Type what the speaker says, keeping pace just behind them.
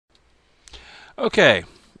Okay,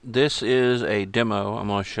 this is a demo I'm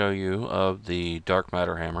going to show you of the dark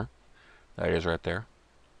matter hammer. That is right there.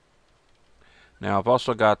 Now I've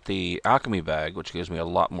also got the alchemy bag, which gives me a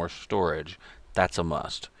lot more storage. That's a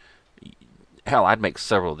must. Hell, I'd make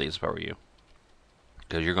several of these if I were you,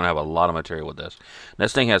 because you're going to have a lot of material with this.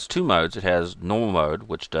 This thing has two modes. It has normal mode,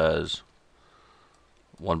 which does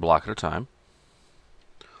one block at a time,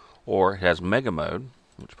 or it has mega mode,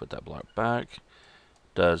 which put that block back,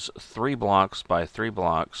 does 3 blocks by 3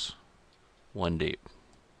 blocks, one deep.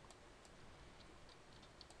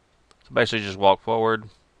 So basically just walk forward,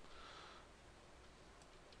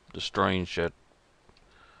 destroying shit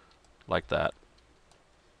like that.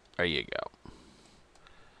 There you go.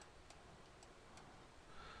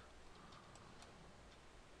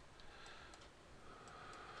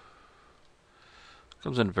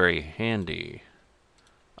 Comes in very handy.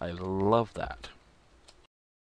 I love that.